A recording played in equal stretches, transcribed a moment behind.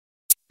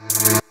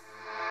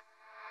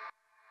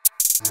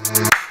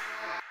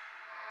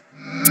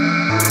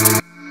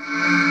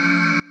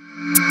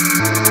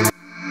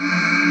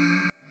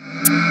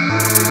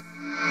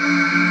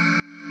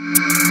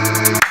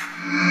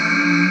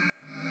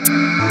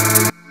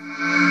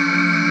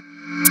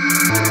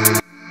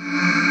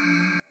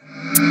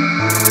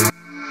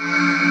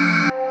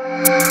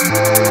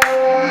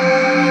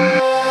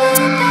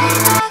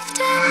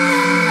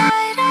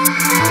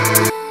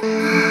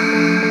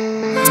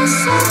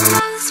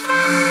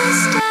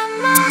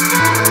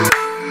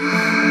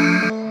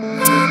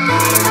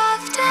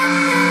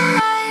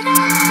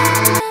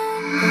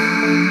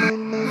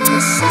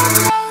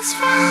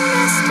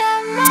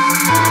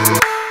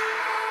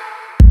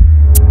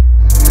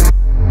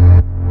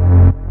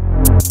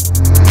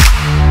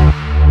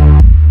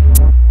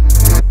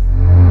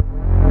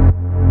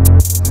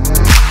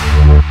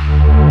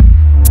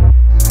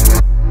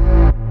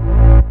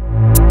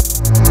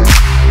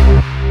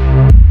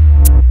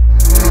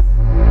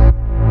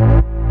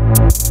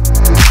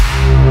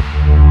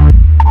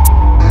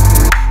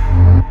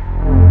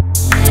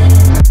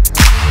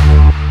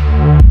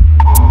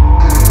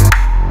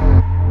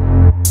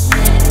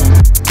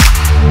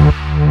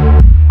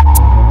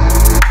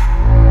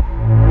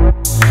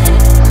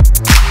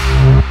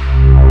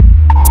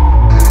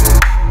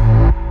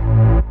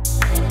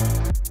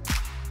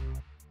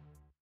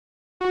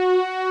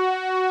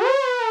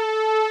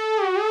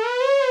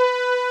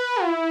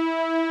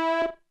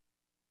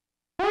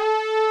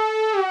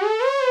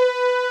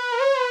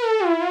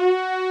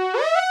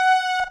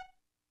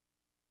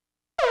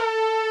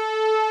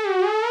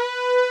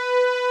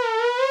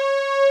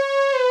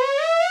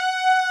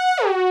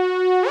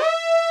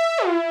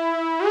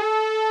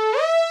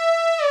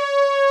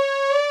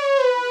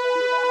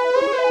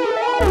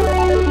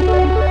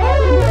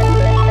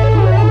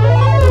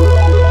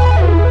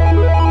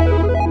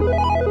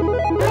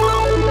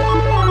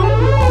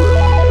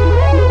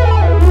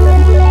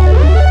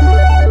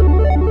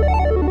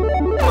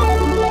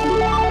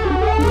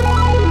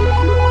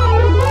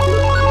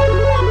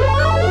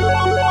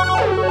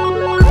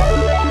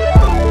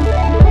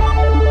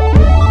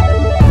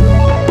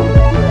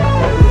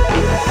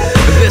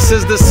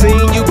This is the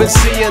scene you've been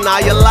seeing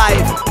all your life.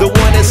 The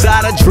one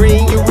inside a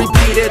dream, you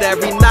repeat it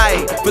every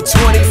night. For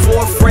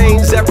 24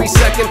 frames every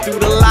second through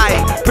the light,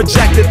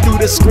 projected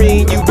through the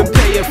screen you've been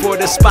paying for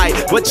despite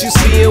what you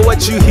see and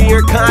what you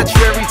hear,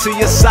 contrary to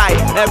your sight.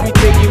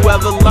 Everything you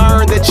ever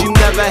learned that you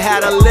never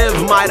had to live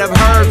might have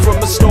heard from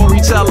a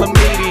storyteller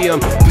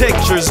medium.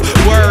 Pictures,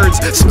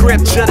 words,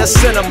 scripture to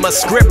cinema,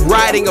 script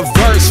writing a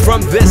verse. From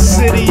this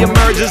city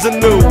emerges a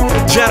new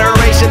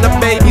generation of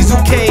babies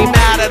who came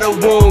out of the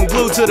womb,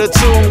 glued to the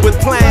tube with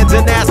plans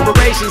and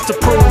aspirations to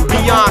prove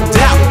beyond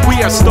doubt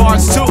we are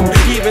stars too,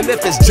 even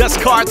if it's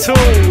just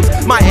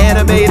cartoons. My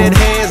animated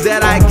hands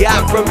that I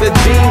got from the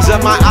genes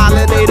of my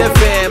isolated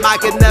fam, I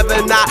could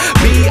never not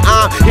be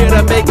on here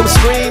to make them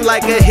scream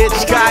like a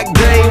Hitchcock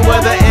dame.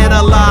 Whether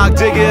analog,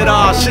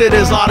 digital, shit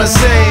is all the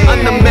same.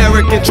 An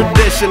American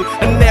tradition,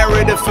 a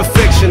narrative for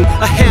fiction,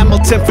 a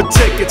Hamilton for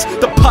tickets.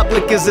 The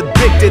public is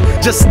addicted.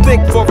 Just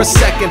think for a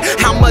second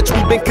how much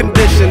we've been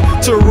conditioned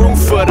to root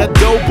for the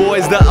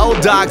doughboys, the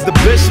old dogs, the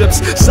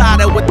bishops,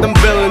 sided with them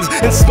villains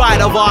in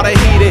spite of all the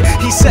heating.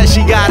 He says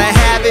she gotta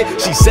have it,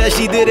 she says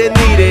she didn't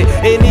need it,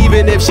 and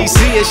even if she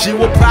see it, she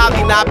will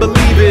probably not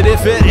believe it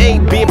if it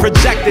ain't being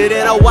projected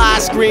in a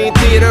widescreen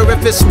theater.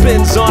 If it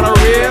spins on a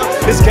reel,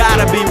 it's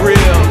gotta be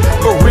real.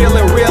 For real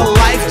in real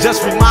life,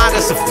 just remind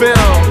us of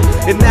film.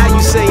 And now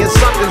you saying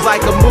something's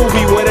like a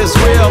movie when it's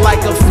real,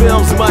 like a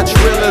film's much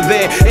realer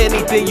than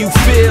anything you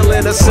feel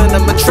in a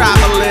cinema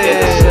traveling.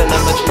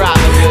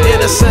 In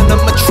a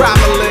cinema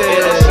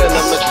traveling.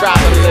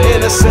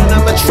 In a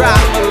cinema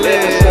traveling.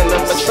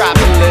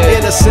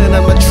 In a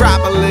cinema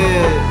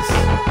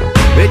traveling.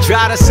 They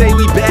try to say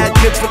we bad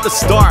kids from the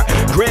start,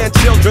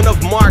 grandchildren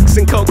of Marx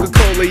and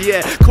Coca-Cola,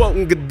 yeah,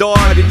 quoting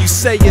Godard. And you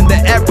saying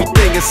that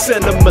everything is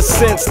cinema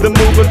since the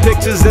moving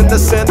pictures in the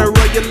center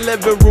of your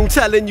living room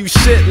telling you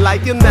shit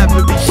like you'll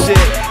never be shit.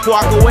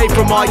 Walk away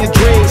from all your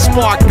dreams,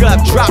 spark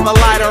up, drop a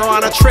lighter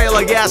on a trail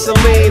of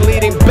gasoline,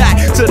 leading back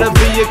to the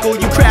vehicle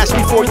you crashed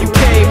before you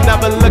came,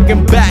 never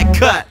looking back,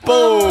 cut,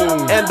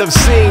 boom, end of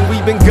scene.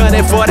 We've been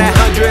gunning for that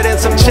 100 and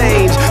some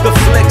change. The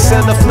flicks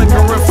and the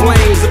flickering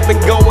flames have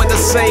been going the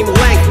same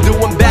length,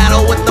 doing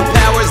battle with the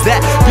powers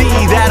that be.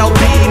 That'll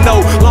be no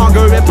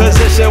longer in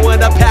position when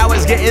the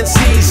powers getting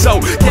seized.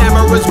 So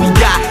cameras we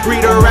got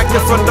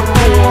redirected from the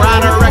floor, I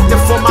directed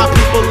for my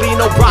people.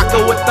 Lino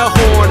Brocco with the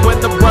horn. When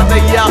the brother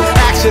yelled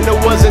action, it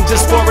wasn't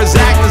just for his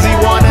actors. He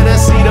wanted to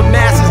see the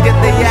masses get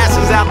their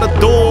asses out the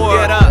door.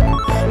 Get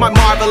up. My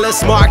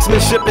marvelous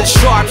marksmanship is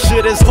sharp,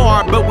 shit is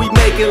hard, but we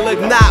make it look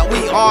not,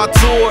 we are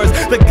tours.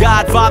 The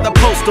Godfather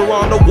poster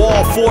on the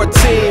wall,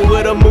 14,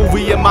 with a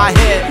movie in my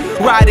head.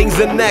 Writing's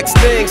the next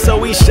thing, so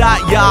we shot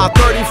y'all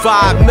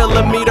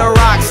 35mm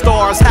rock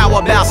stars. How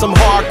about some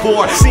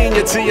hardcore?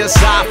 Senior to your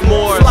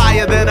sophomore,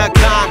 flyer than a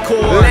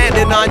Concorde,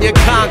 landing on your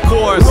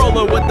concourse,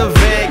 rolling with the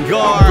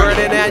Vanguard,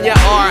 burning down your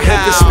art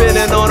house. If it's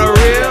spinning on a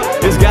reel,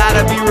 it's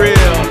gotta be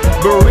real.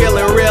 But real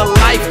in real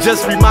life, life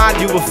just remind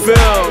you of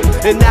film.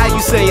 And now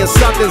you saying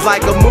something's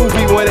like a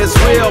movie when it's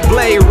real.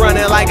 Blade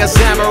running like a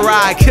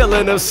samurai,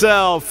 killing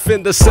himself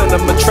in the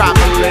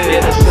cinematropolis.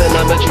 In the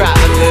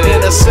cinematropolis.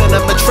 In the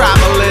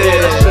cinematropolis.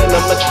 In the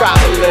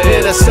cinematropolis.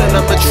 In the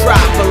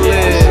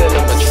cinematropolis.